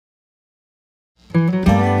Well,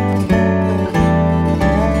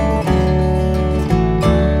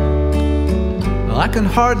 I can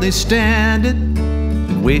hardly stand it,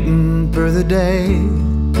 been waiting for the day.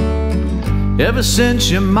 Ever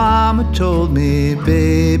since your mama told me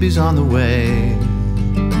baby's on the way.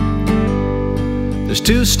 There's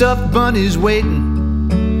 2 stuffed bunnies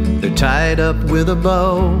waiting, they're tied up with a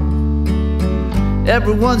bow.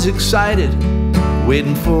 Everyone's excited,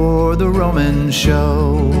 waiting for the Rohman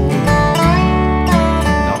show.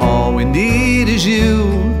 Now all we need is you,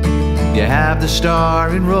 you have the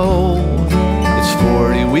starring role. It's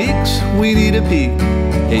 40 weeks, we need a peek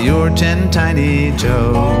at your 10 tiny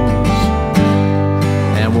toes.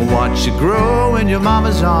 And we'll watch you grow in your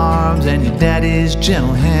mama's arms and your daddy's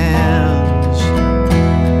gentle hands.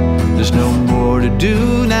 There's no more to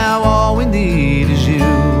do now, all we need is you.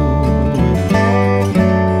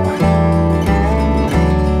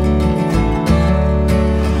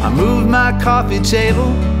 I moved my coffee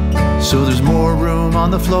table so there's more room on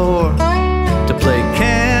the floor to play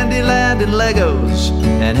Candyland and Legos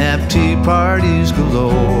and have tea parties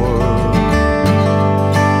galore.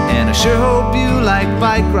 And I sure hope you like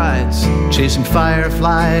bike rides, chasing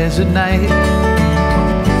fireflies at night,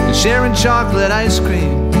 and sharing chocolate ice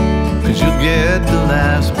cream, 'cause you'll get the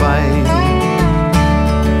last bite.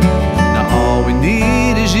 Now all we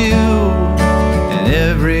need is you, and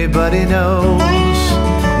everybody knows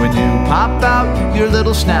when you pop out your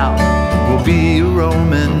little snout, we'll be a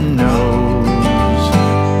Rohman nose.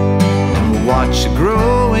 And we'll watch you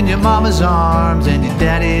grow in your mama's arms and your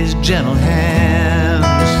daddy's gentle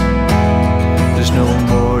hands. There's no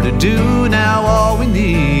more to do now, all we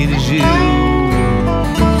need is you.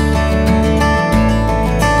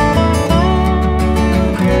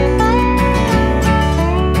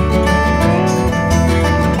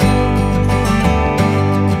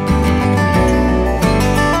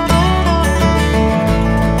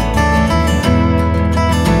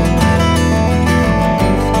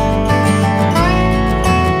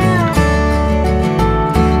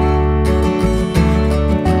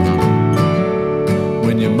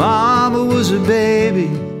 Mama was a baby,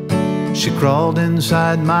 she crawled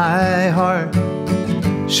inside my heart,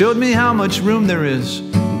 showed me how much room there is,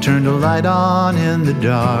 and turned a light on in the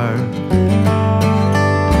dark.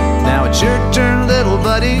 Now it's your turn, little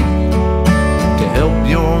buddy, to help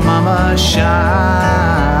your mama shine.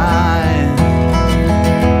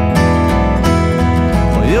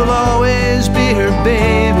 Well, you'll always be her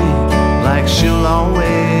baby, like she'll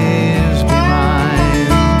always be mine.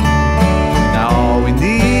 Now all we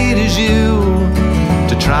need is you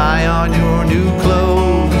to try on your new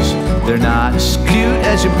clothes. They're not as cute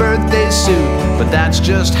as your birthday suit, but that's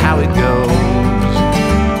just how it goes.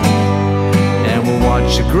 And we'll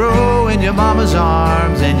watch you grow in your mama's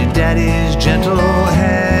arms and your daddy's gentle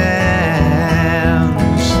hand.